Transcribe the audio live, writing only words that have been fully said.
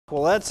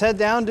Well, let's head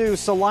down to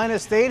Celina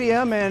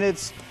Stadium, and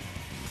it's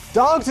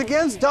dogs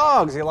against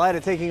dogs.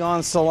 Elida taking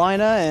on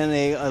Celina and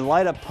a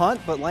Elida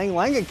punt, but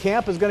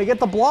Langenkamp is going to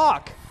get the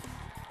block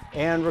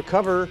and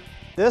recover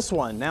this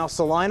one. Now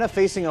Celina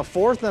facing a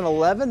 4th and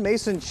 11.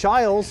 Mason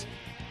Childs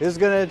is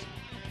going to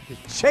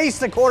chase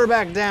the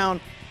quarterback down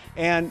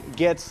and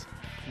gets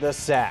the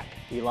sack.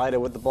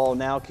 Elida with the ball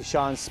now.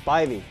 Keyshawn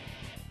Spivey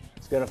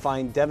is going to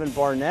find Devin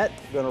Barnett.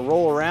 Going to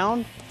roll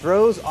around,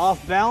 throws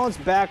off balance,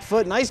 back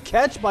foot. Nice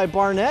catch by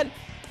Barnett,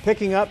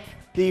 picking up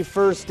the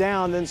first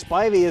down. Then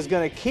Spivey is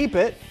going to keep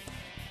it,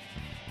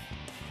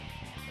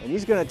 and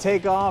he's going to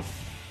take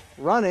off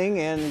running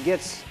and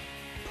gets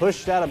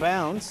pushed out of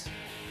bounds.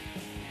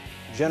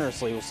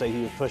 Generously, we'll say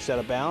he was pushed out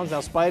of bounds.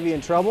 Now Spivey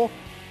in trouble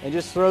and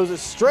just throws it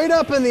straight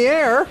up in the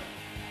air.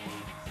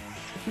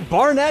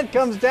 Barnett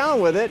comes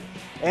down with it,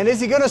 and is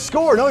he going to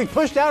score? No, he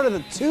pushed out of the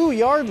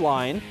 2-yard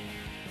line.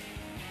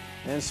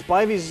 And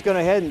Spivey's going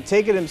to head and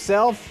take it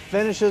himself,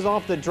 finishes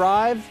off the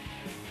drive,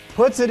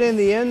 puts it in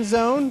the end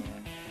zone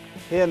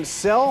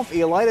himself.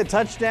 Elida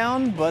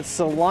touchdown, but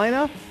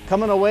Celina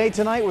coming away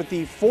tonight with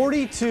the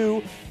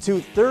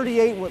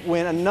 42-38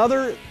 win.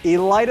 Another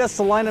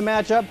Elida-Celina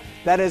matchup.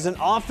 That is an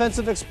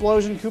offensive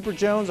explosion. Cooper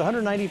Jones,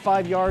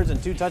 195 yards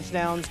and 2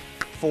 touchdowns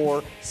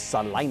for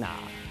Celina.